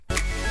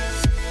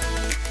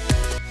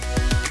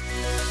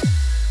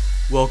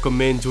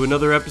Welcome into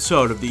another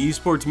episode of the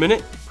Esports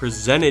Minute,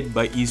 presented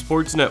by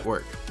Esports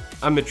Network.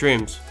 I'm Mitch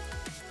Reams.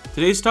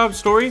 Today's top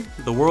story,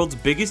 the world's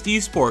biggest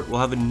esport will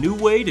have a new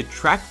way to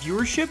track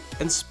viewership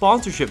and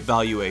sponsorship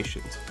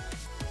valuations.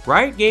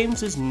 Riot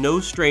Games is no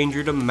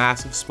stranger to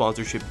massive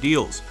sponsorship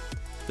deals.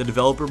 The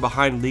developer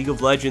behind League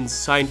of Legends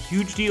signed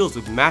huge deals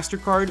with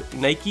MasterCard,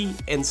 Nike,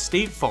 and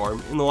State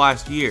Farm in the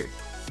last year.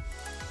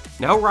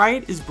 Now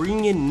Riot is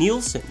bringing in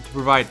Nielsen to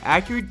provide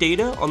accurate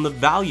data on the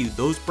value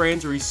those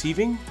brands are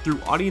receiving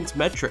through audience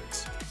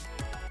metrics.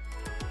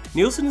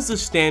 Nielsen is the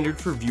standard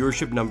for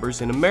viewership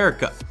numbers in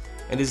America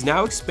and is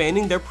now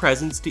expanding their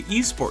presence to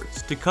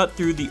esports to cut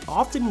through the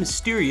often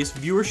mysterious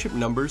viewership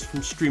numbers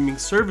from streaming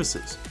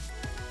services.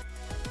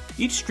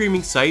 Each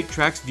streaming site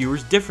tracks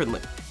viewers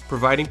differently,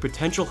 providing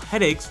potential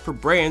headaches for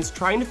brands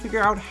trying to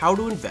figure out how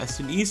to invest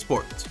in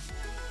esports.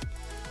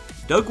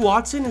 Doug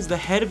Watson is the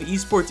head of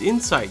Esports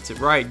Insights at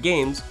Riot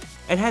Games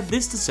and had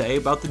this to say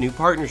about the new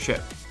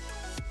partnership.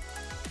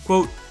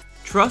 Quote,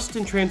 "Trust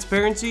and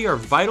transparency are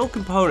vital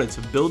components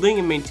of building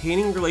and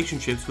maintaining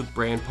relationships with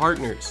brand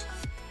partners.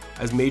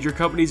 As major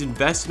companies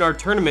invest in our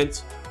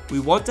tournaments,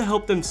 we want to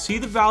help them see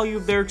the value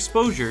of their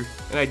exposure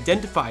and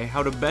identify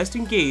how to best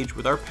engage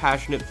with our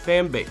passionate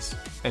fan base."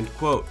 End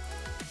quote.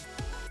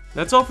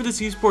 That's all for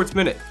this Esports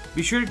Minute.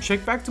 Be sure to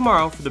check back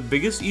tomorrow for the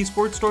biggest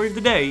esports story of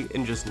the day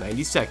in just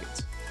 90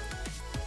 seconds.